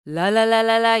La la la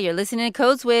la la, you're listening to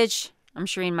Code Switch. I'm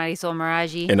Shireen Marisol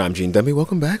Meraji. And I'm Gene Demby.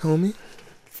 Welcome back, homie.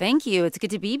 Thank you. It's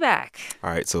good to be back. All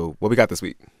right, so what we got this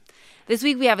week? This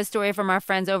week we have a story from our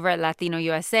friends over at Latino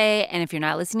USA, and if you're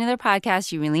not listening to their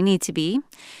podcast, you really need to be.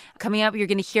 Coming up, you're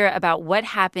going to hear about what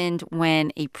happened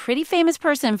when a pretty famous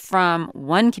person from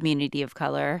one community of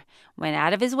color went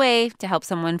out of his way to help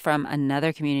someone from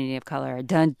another community of color.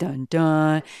 Dun, dun,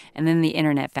 dun. And then the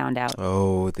internet found out.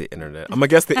 Oh, the internet. I'm going to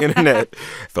guess the internet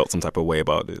felt some type of way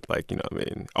about it. Like, you know what I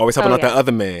mean? Always helping out the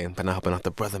other man, but not helping out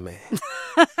the brother man.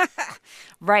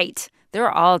 Right. There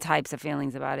are all types of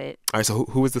feelings about it. All right, so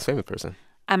who is this famous person?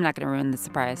 I'm not going to ruin the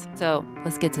surprise. So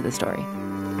let's get to the story.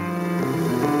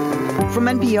 From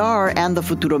NPR and the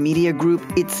Futuro Media Group,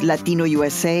 it's Latino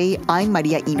USA. I'm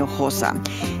Maria Hinojosa.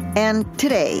 And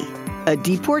today, a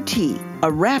deportee,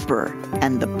 a rapper,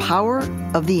 and the power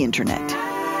of the internet.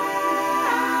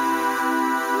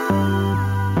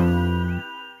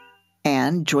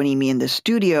 And joining me in the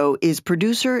studio is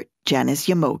producer Janice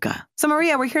Yamoka. So,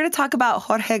 Maria, we're here to talk about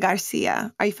Jorge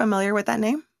Garcia. Are you familiar with that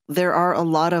name? There are a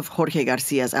lot of Jorge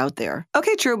Garcias out there.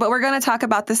 Okay, true, but we're going to talk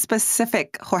about the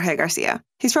specific Jorge Garcia.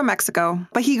 He's from Mexico,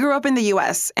 but he grew up in the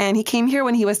U.S., and he came here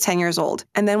when he was 10 years old.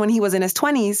 And then when he was in his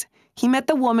 20s, he met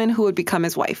the woman who would become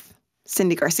his wife,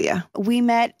 Cindy Garcia. We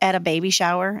met at a baby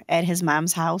shower at his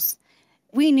mom's house.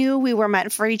 We knew we were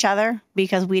meant for each other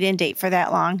because we didn't date for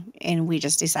that long, and we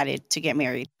just decided to get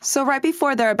married. So right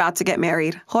before they're about to get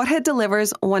married, Jorge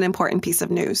delivers one important piece of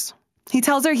news. He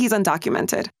tells her he's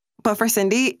undocumented. But for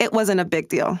Cindy, it wasn't a big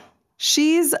deal.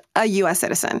 She's a U.S.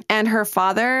 citizen, and her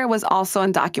father was also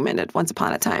undocumented once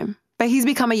upon a time. But he's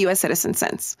become a U.S. citizen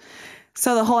since.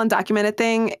 So the whole undocumented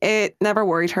thing, it never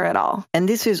worried her at all. And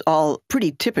this is all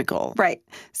pretty typical. Right.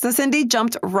 So Cindy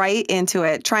jumped right into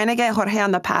it, trying to get Jorge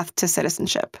on the path to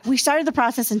citizenship. We started the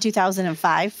process in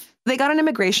 2005. They got an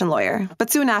immigration lawyer,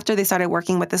 but soon after they started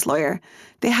working with this lawyer,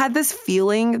 they had this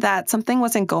feeling that something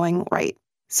wasn't going right.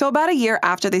 So about a year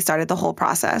after they started the whole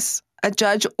process, a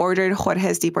judge ordered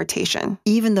Jorge's deportation.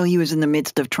 Even though he was in the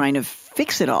midst of trying to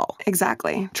fix it all.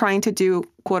 Exactly. Trying to do,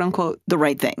 quote unquote, the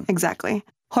right thing. Exactly.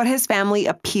 Jorge's family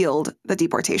appealed the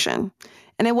deportation.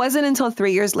 And it wasn't until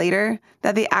 3 years later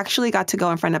that they actually got to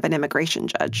go in front of an immigration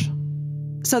judge.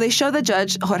 So they showed the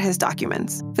judge Jorge's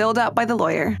documents, filled out by the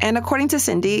lawyer. And according to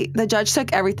Cindy, the judge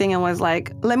took everything and was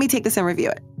like, let me take this and review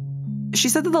it. She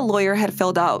said that the lawyer had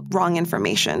filled out wrong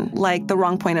information, like the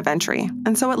wrong point of entry.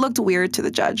 And so it looked weird to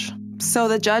the judge. So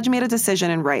the judge made a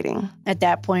decision in writing. At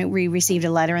that point, we received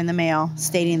a letter in the mail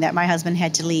stating that my husband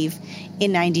had to leave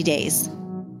in 90 days.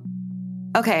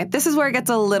 Okay, this is where it gets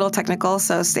a little technical,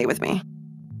 so stay with me.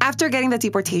 After getting the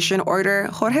deportation order,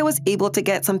 Jorge was able to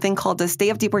get something called the stay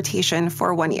of deportation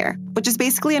for 1 year, which is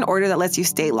basically an order that lets you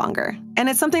stay longer. And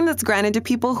it's something that's granted to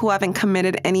people who haven't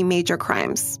committed any major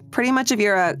crimes. Pretty much if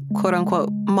you're a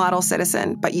quote-unquote model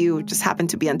citizen, but you just happen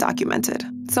to be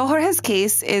undocumented. So Jorge's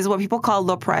case is what people call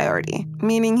low priority,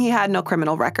 meaning he had no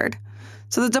criminal record.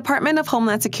 So the Department of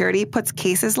Homeland Security puts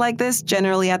cases like this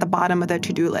generally at the bottom of their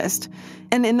to-do list.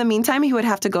 And in the meantime, he would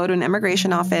have to go to an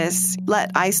immigration office,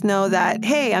 let ICE know that,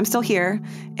 hey, I'm still here,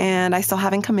 and I still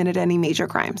haven't committed any major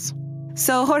crimes.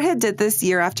 So Jorge did this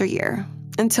year after year,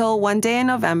 until one day in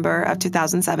November of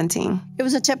 2017. It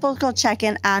was a typical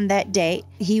check-in on that day.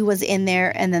 He was in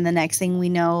there, and then the next thing we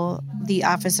know, the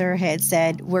officer had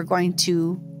said, we're going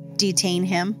to detain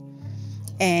him.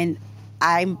 And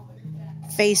I'm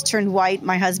face turned white,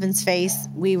 my husband's face.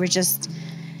 We were just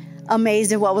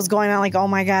amazed at what was going on. Like, oh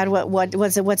my God,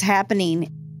 what's happening?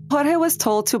 Jorge was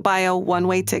told to buy a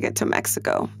one-way ticket to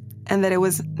Mexico and that it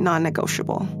was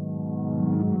non-negotiable.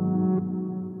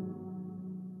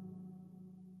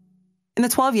 In the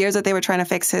 12 years that they were trying to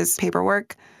fix his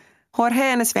paperwork, Jorge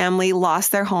and his family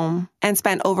lost their home and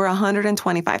spent over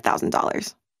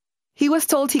 $125,000. He was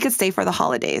told he could stay for the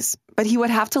holidays, but he would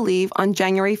have to leave on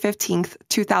January 15th,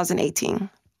 2018,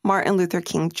 Martin Luther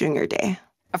King Jr. Day.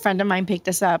 A friend of mine picked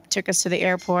us up, took us to the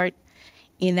airport,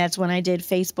 and that's when I did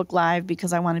Facebook Live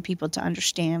because I wanted people to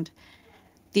understand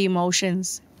the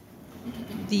emotions,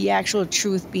 the actual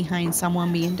truth behind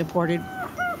someone being deported.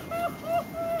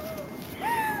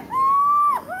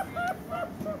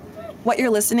 What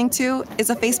you're listening to is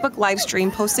a Facebook live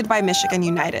stream posted by Michigan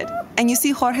United. And you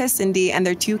see Jorge, Cindy, and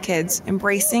their 2 kids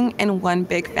embracing in one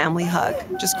big family hug,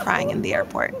 just crying in the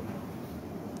airport.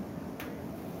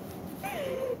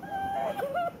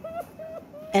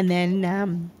 And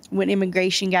then when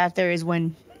immigration got there is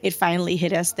when it finally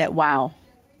hit us that, wow,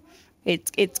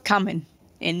 it's coming,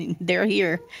 and they're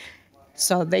here.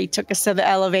 So they took us to the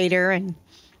elevator, and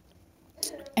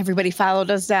everybody followed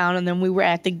us down, and then we were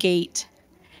at the gate.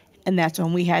 And that's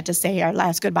when we had to say our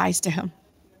last goodbyes to him.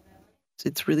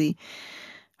 It's really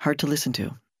hard to listen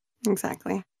to.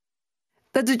 Exactly.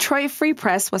 The Detroit Free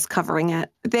Press was covering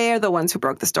it. They're the ones who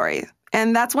broke the story.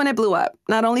 And that's when it blew up,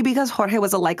 not only because Jorge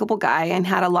was a likable guy and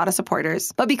had a lot of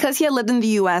supporters, but because he had lived in the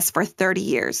U.S. for 30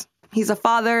 years. He's a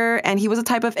father, and he was a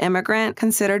type of immigrant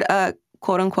considered a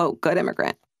quote-unquote good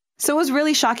immigrant. So it was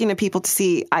really shocking to people to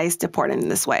see ICE deport him in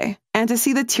this way, and to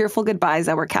see the tearful goodbyes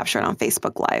that were captured on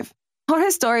Facebook Live.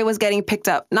 Jorge's story was getting picked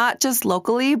up not just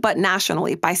locally, but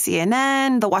nationally by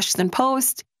CNN, The Washington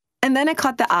Post, and then it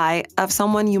caught the eye of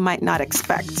someone you might not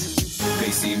expect.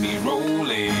 They see me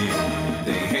rolling,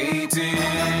 they hating,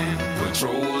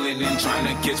 patrolling and trying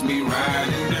to catch me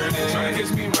riding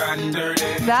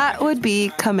dirty, That would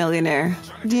be Chamillionaire.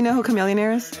 Do you know who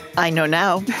Chamillionaire is? I know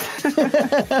now.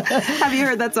 Have you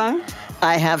heard that song?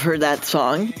 I have heard that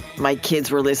song. My kids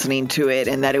were listening to it,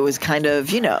 and that it was kind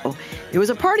of, it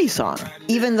was a party song.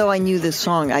 Even though I knew this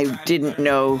song, I didn't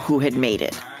know who had made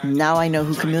it. Now I know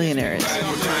who Chamillionaire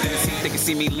is. They can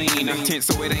see me lean, I'm tense,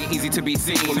 so it ain't easy to be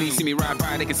seen. When they see me ride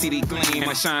by, they can see the gleam.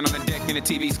 I shine on the deck in the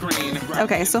TV screen.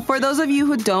 Okay, so for those of you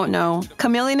who don't know,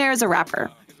 Chamillionaire is a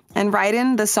rapper. And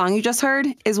Ridin', the song you just heard,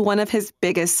 is one of his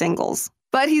biggest singles.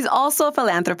 But he's also a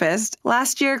philanthropist.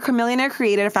 Last year, Chamillionaire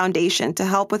created a foundation to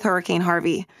help with Hurricane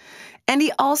Harvey. And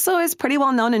he also is pretty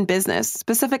well known in business,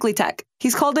 specifically tech.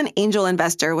 He's called an angel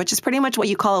investor, which is pretty much what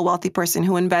you call a wealthy person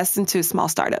who invests into small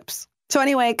startups. So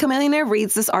anyway, Chamillionaire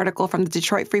reads this article from the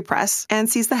Detroit Free Press and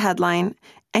sees the headline,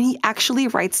 and he actually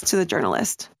writes to the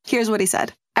journalist. Here's what he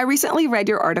said. I recently read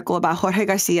your article about Jorge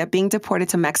Garcia being deported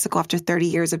to Mexico after 30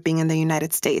 years of being in the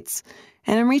United States.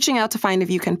 And I'm reaching out to find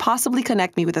if you can possibly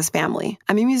connect me with his family.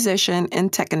 I'm a musician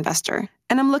and tech investor,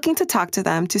 and I'm looking to talk to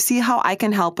them to see how I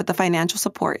can help with the financial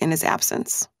support in his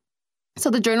absence. So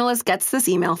the journalist gets this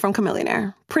email from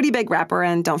Chamillionaire, pretty big rapper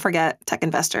and don't forget, tech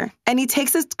investor. And he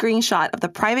takes a screenshot of the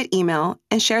private email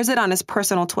and shares it on his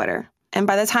personal Twitter. And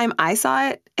by the time I saw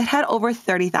it, it had over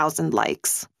 30,000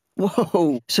 likes.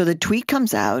 Whoa. So the tweet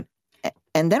comes out,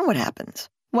 and then what happens?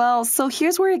 Well, so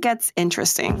here's where it gets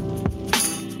interesting.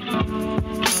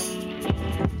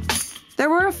 There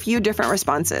were a few different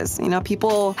responses.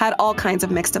 People had all kinds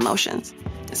of mixed emotions.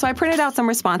 So I printed out some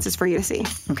responses for you to see.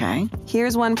 Okay.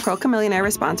 Here's one pro-Chamillionaire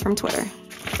response from Twitter.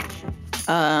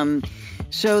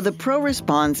 So the pro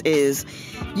response is,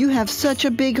 you have such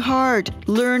a big heart.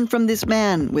 Learn from this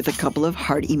man, with a couple of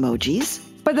heart emojis.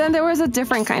 But then there was a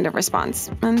different kind of response.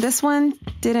 And this one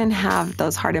didn't have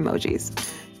those heart emojis.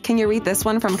 Can you read this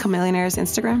one from Chamillionaire's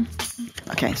Instagram?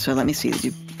 Okay, so let me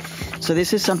see. So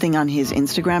this is something on his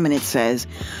Instagram, and it says,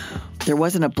 there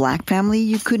wasn't a black family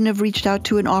you couldn't have reached out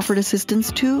to and offered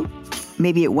assistance to?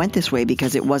 Maybe it went this way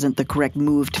because it wasn't the correct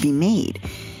move to be made.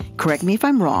 Correct me if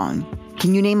I'm wrong.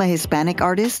 Can you name a Hispanic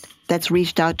artist that's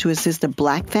reached out to assist a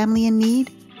black family in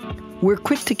need? We're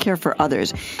quick to care for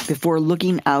others before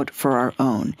looking out for our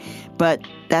own. But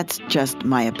that's just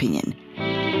my opinion.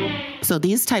 So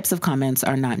these types of comments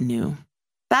are not new.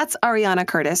 That's Ariana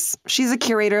Curtis. She's a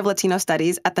curator of Latino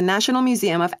studies at the National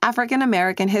Museum of African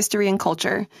American History and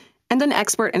Culture, and an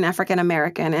expert in African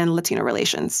American and Latino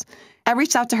relations. I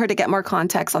reached out to her to get more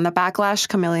context on the backlash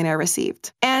Chamillionaire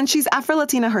received. And she's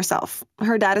Afro-Latina herself.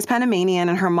 Her dad is Panamanian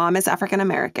and her mom is African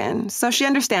American, so she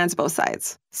understands both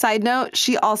sides. Side note,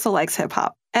 she also likes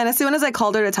hip-hop. And as soon as I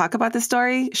called her to talk about this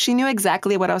story, she knew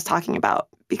exactly what I was talking about,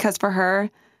 because for her,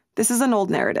 this is an old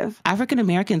narrative. African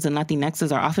Americans and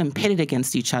Latinxes are often pitted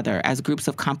against each other as groups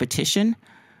of competition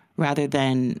rather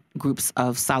than groups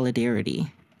of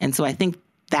solidarity. And so I think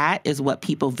that is what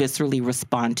people viscerally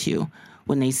respond to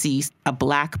when they see a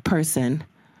black person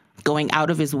going out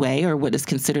of his way, or what is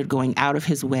considered going out of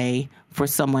his way, for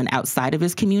someone outside of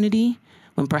his community,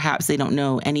 when perhaps they don't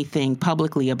know anything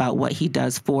publicly about what he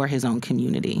does for his own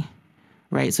community,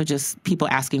 right? So just people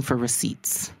asking for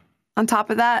receipts. On top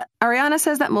of that, Ariana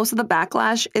says that most of the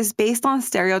backlash is based on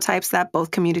stereotypes that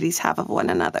both communities have of one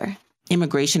another.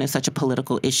 Immigration is such a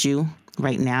political issue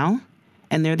right now,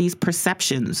 and there are these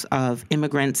perceptions of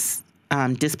immigrants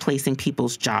displacing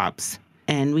people's jobs.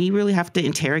 And we really have to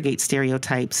interrogate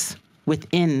stereotypes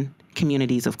within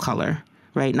communities of color,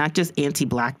 right? Not just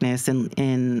anti-Blackness in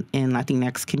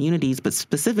Latinx communities, but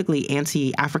specifically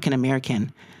anti-African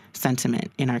American sentiment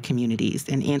in our communities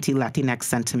and anti-Latinx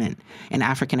sentiment in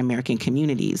African American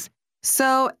communities.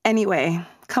 So anyway,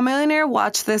 Chamillionaire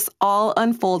watched this all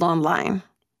unfold online.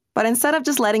 But instead of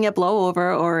just letting it blow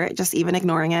over or just even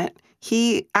ignoring it,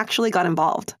 he actually got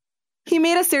involved. He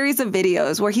made a series of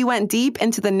videos where he went deep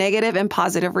into the negative and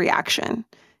positive reaction,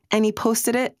 and he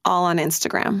posted it all on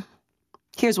Instagram.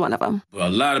 Here's one of them. A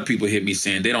lot of people hit me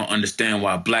saying they don't understand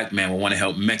why a black man would want to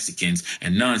help Mexicans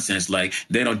and nonsense like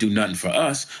they don't do nothing for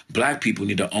us. Black people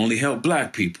need to only help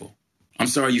black people. I'm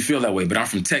sorry you feel that way, but I'm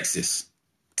from Texas,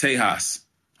 Tejas.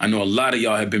 I know a lot of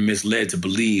y'all have been misled to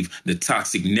believe the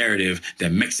toxic narrative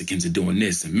that Mexicans are doing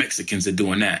this and Mexicans are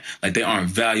doing that, like they aren't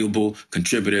valuable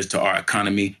contributors to our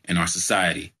economy and our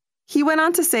society. He went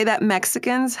on to say that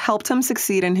Mexicans helped him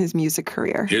succeed in his music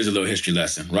career. Here's a little history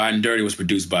lesson. Riding Dirty was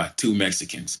produced by 2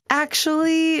 Mexicans.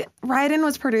 Actually, Riding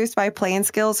was produced by Playing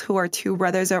Skills, who are 2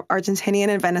 brothers of Argentinian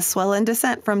and Venezuelan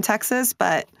descent from Texas,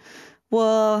 but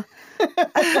we'll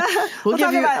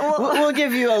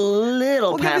give you a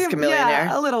little pass, Chamillionaire.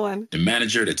 Yeah, a little one. The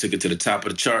manager that took it to the top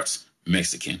of the charts,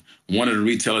 Mexican. One of the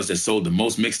retailers that sold the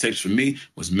most mixtapes for me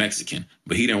was Mexican,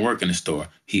 but he didn't work in the store.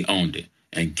 He owned it.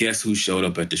 And guess who showed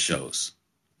up at the shows?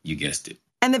 You guessed it.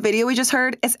 And the video we just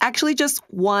heard is actually just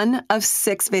one of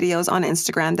 6 videos on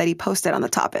Instagram that he posted on the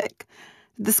topic.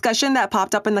 The discussion that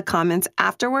popped up in the comments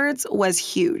afterwards was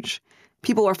huge.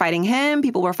 People were fighting him.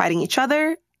 People were fighting each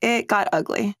other. It got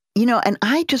ugly. You know, and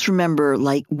I just remember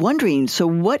wondering, so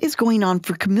what is going on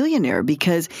for Chamillionaire?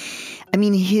 Because, I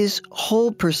mean, his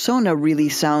whole persona really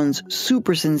sounds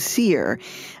super sincere.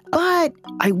 But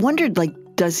I wondered,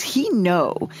 does he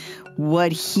know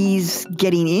what he's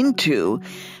getting into?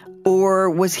 Or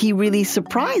was he really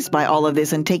surprised by all of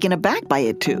this and taken aback by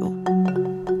it too?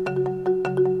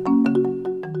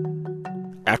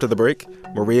 After the break,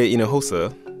 Maria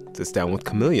Hinojosa sits down with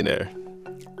Chamillionaire.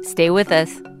 Stay with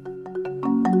us.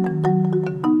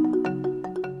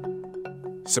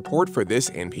 Support for this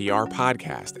NPR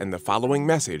podcast and the following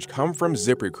message come from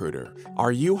ZipRecruiter.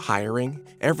 Are you hiring?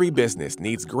 Every business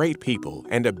needs great people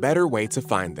and a better way to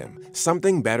find them.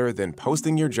 Something better than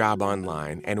posting your job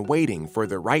online and waiting for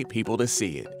the right people to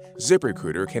see it.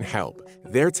 ZipRecruiter can help.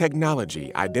 Their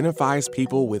technology identifies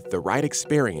people with the right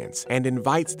experience and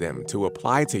invites them to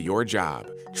apply to your job.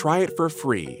 Try it for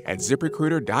free at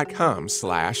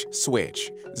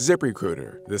ZipRecruiter.com/switch.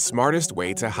 ZipRecruiter, the smartest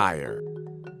way to hire.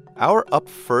 Our Up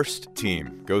First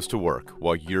team goes to work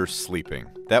while you're sleeping.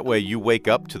 That way you wake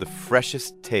up to the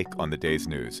freshest take on the day's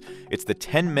news. It's the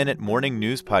 10-minute morning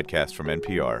news podcast from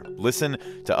NPR. Listen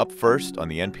to Up First on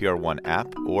the NPR One app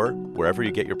or wherever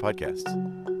you get your podcasts.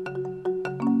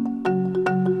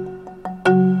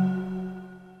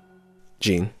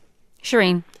 Gene.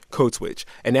 Shireen. Code Switch.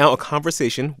 And now a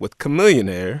conversation with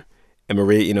Chamillionaire and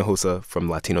Maria Hinojosa from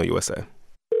Latino USA.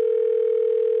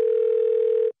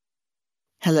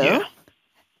 Hello? Yeah.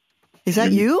 Is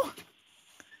that you?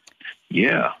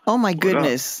 Yeah. Oh, my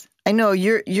goodness. I know.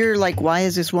 You're like, why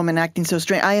is this woman acting so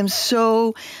strange? I am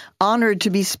so honored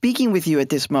to be speaking with you at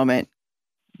this moment.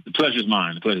 The pleasure's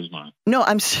mine. The pleasure's mine. No,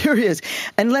 I'm serious.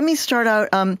 And let me start out.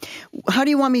 How do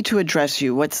you want me to address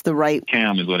you? What's the right...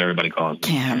 Cam is what everybody calls me.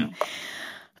 Cam.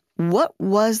 What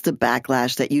was the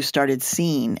backlash that you started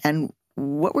seeing, and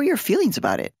what were your feelings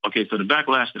about it? Okay, so the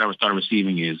backlash that I started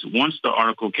receiving is once the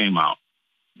article came out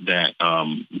that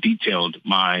detailed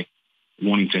my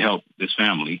wanting to help this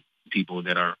family, people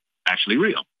that are actually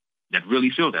real, that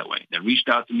really feel that way, that reached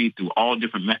out to me through all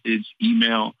different methods,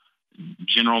 email,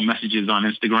 general messages on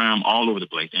Instagram, all over the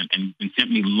place, and sent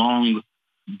me long,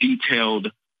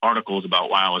 detailed articles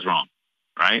about why I was wrong,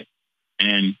 right?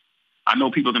 And I know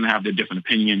people are going to have their different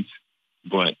opinions,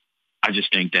 but I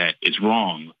just think that it's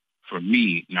wrong for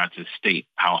me not to state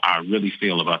how I really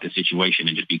feel about the situation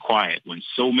and just be quiet when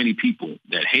so many people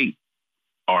that hate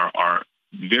are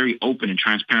very open and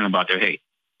transparent about their hate.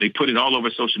 They put it all over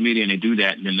social media and they do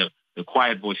that, and then the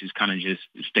quiet voices kind of just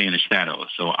stay in the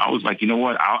shadows. So I was like, you know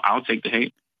what? I'll take the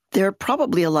hate. There are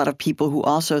probably a lot of people who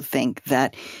also think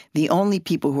that the only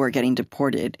people who are getting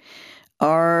deported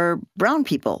are brown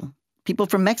people, people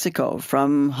from Mexico,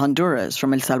 from Honduras,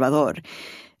 from El Salvador.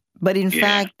 But in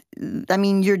fact, I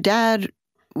mean, your dad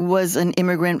was an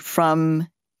immigrant from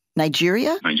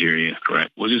Nigeria? Nigeria,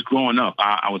 correct. Well, just growing up,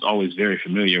 I was always very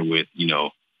familiar with,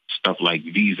 stuff like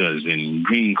visas and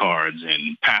green cards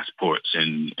and passports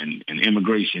and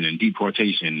immigration and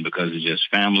deportation because it's just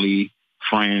family,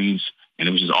 friends, and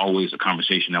it was just always a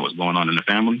conversation that was going on in the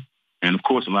family. And, of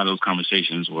course, a lot of those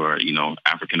conversations were,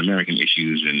 African-American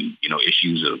issues and,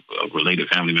 issues of related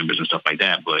family members and stuff like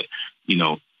that. But,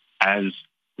 as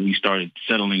we started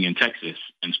settling in Texas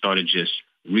and started just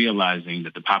realizing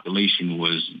that the population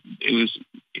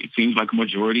it seems like a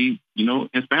majority,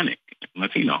 Hispanic,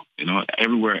 Latino,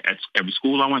 everywhere at every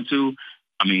school I went to.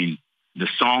 I mean, the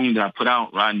song that I put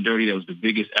out, Riding Dirty, that was the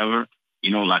biggest ever,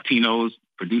 Latinos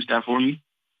produced that for me.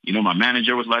 My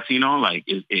manager was Latino. Like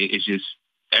it's just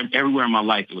everywhere in my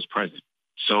life it was present.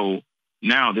 So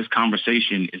now this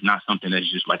conversation is not something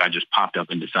that's just like I just popped up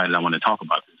and decided I want to talk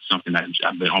about this. It's something that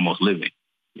I've been almost living.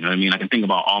 You know what I mean? I can think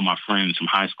about all my friends from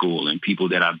high school and people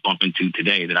that I bump into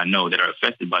today that I know that are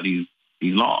affected by these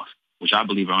laws, which I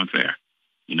believe are unfair.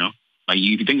 You know, like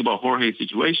if you think about Jorge's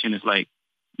situation, it's like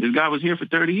this guy was here for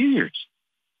 30 years.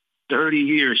 30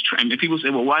 years. And people say,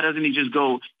 well, why doesn't he just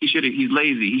go? He's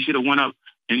lazy. He should have went up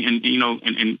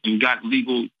and got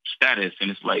legal status.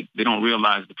 And it's like they don't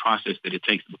realize the process that it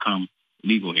takes to become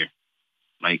legal here.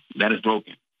 Like, that is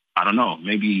broken. I don't know.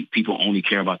 Maybe people only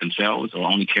care about themselves or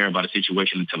only care about a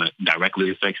situation until it directly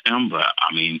affects them. But,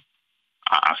 I mean,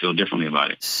 I feel differently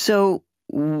about it. So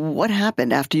what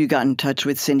happened after you got in touch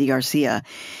with Cindy Garcia?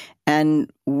 And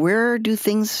where do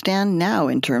things stand now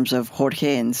in terms of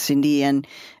Jorge and Cindy and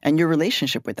your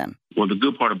relationship with them? Well, the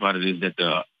good part about it is that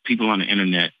the people on the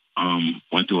internet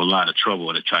went through a lot of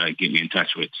trouble to try to get me in touch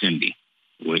with Cindy,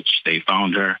 which they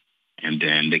found her, and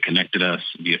then they connected us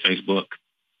via Facebook.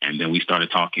 And then we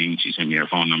started talking. She sent me her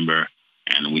phone number,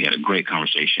 and we had a great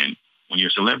conversation. When you're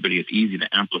a celebrity, it's easy to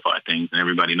amplify things, and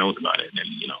everybody knows about it. And,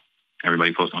 you know,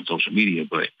 everybody posts on social media.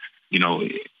 But, you know,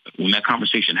 when that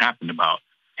conversation happened about,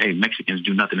 hey, Mexicans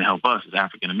do nothing to help us as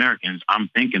African Americans, I'm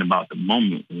thinking about the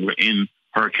moment when we're in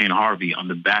Hurricane Harvey on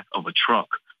the back of a truck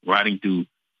riding through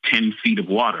 10 feet of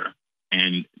water,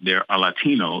 and there are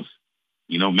Latinos,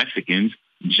 you know, Mexicans,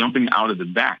 jumping out of the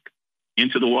back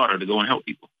into the water to go and help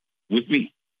people with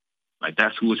me. Like,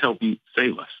 that's who was helping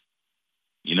save us.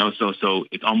 You know, so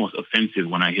it's almost offensive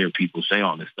when I hear people say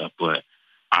all this stuff, but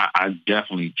I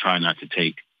definitely try not to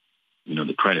take, you know,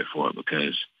 the credit for it,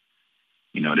 because,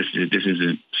 you know, this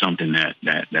isn't something that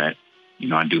you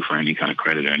know, I do for any kind of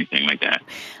credit or anything like that.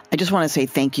 I just want to say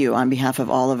thank you on behalf of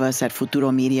all of us at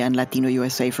Futuro Media and Latino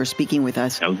USA for speaking with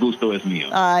us. El gusto es mío.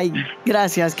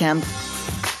 Gracias, Cam.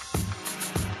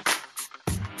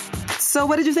 So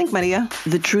what did you think, Maria?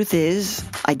 The truth is,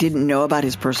 I didn't know about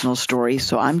his personal story,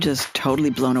 so I'm just totally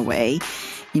blown away.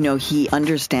 You know, he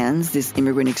understands this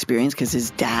immigrant experience because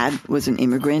his dad was an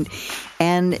immigrant.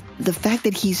 And the fact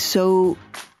that he's so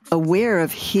aware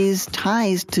of his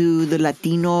ties to the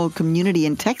Latino community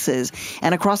in Texas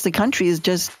and across the country is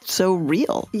just so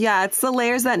real. Yeah, it's the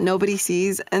layers that nobody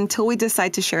sees until we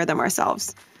decide to share them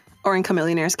ourselves. Or in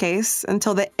Chamillionaire's case,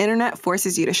 until the internet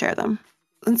forces you to share them.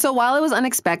 And so while it was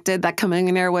unexpected that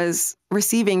Chamillionaire was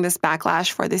receiving this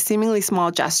backlash for this seemingly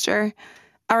small gesture,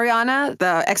 Ariana,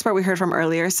 the expert we heard from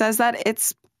earlier, says that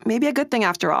it's maybe a good thing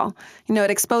after all. You know, it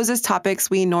exposes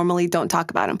topics we normally don't talk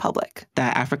about in public.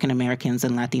 That African Americans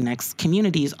and Latinx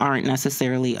communities aren't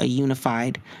necessarily a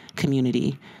unified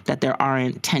community, that there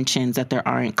aren't tensions, that there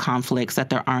aren't conflicts,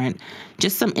 that there aren't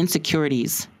just some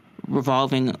insecurities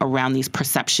revolving around these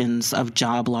perceptions of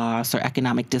job loss or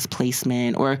economic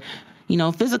displacement or, you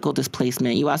know, physical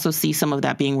displacement. You also see some of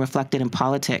that being reflected in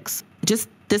politics. Just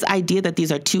this idea that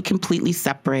these are two completely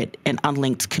separate and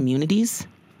unlinked communities,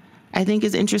 I think,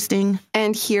 is interesting.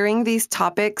 And hearing these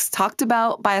topics talked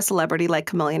about by a celebrity like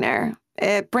Chamillionaire,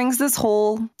 it brings this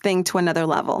whole thing to another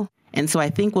level. And so I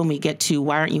think when we get to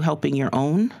why aren't you helping your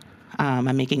own,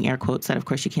 I'm making air quotes that, of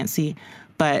course, you can't see,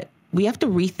 but we have to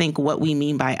rethink what we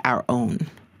mean by our own.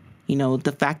 You know,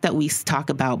 the fact that we talk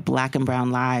about Black and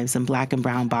brown lives and Black and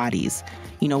brown bodies,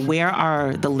 you know, where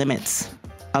are the limits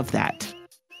of that?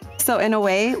 So in a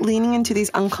way, leaning into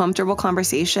these uncomfortable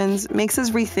conversations makes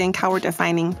us rethink how we're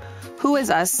defining who is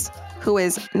us, who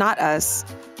is not us,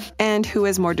 and who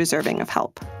is more deserving of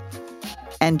help.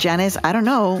 And Janice, I don't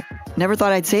know, never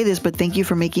thought I'd say this, but thank you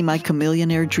for making my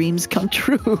Chamillionaire dreams come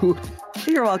true.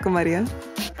 You're welcome, Maria.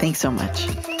 Thanks so much.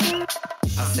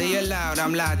 I say it loud,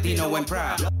 I'm Latino and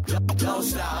proud. Don't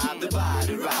stop the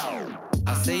body round.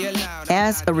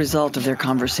 As a result of their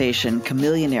conversation,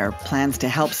 Chamillionaire plans to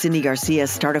help Cindy Garcia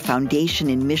start a foundation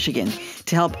in Michigan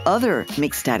to help other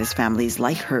mixed-status families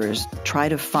like hers try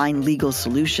to find legal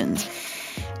solutions.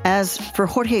 As for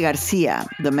Jorge Garcia,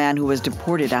 the man who was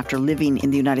deported after living in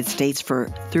the United States for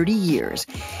 30 years,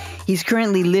 he's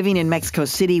currently living in Mexico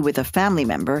City with a family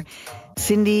member.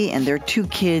 Cindy and their 2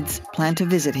 kids plan to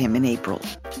visit him in April.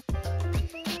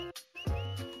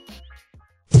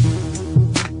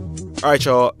 All right,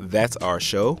 y'all, that's our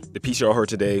show. The piece y'all heard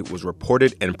today was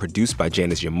reported and produced by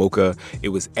Janice Yamoka. It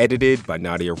was edited by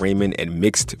Nadia Raymond and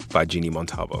mixed by Jeannie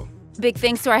Montalvo. Big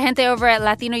thanks to our gente over at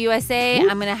Latino USA. Woo.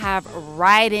 I'm going to have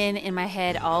Riding in my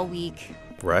head all week.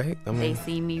 Right? They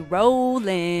see me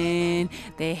rolling,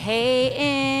 they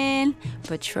hating,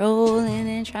 patrolling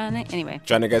and trying to... Anyway.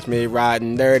 Trying to catch me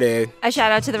riding dirty. A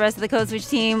shout out to the rest of the Code Switch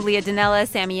team. Leah Dinella,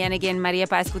 Sammy Yanigan, Maria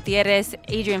Paz Gutierrez,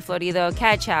 Adrian Florido,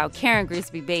 Kat Chow, Karen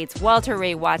Grisby Bates, Walter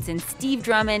Ray Watson, Steve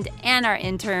Drummond, and our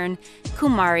intern,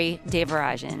 Kumari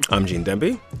Devarajan. I'm Gene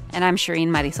Demby. And I'm Shireen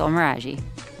Marisol Meraji.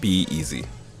 Be easy.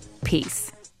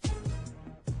 Peace.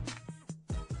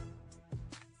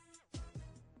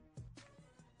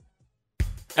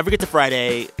 Ever get to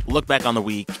Friday, look back on the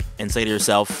week, and say to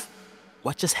yourself,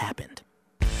 what just happened?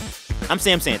 I'm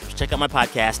Sam Sanders. Check out my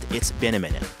podcast, It's Been a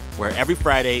Minute, where every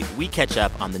Friday we catch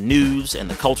up on the news and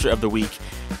the culture of the week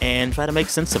and try to make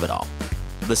sense of it all.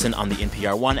 Listen on the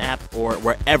NPR One app or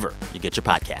wherever you get your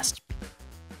podcasts.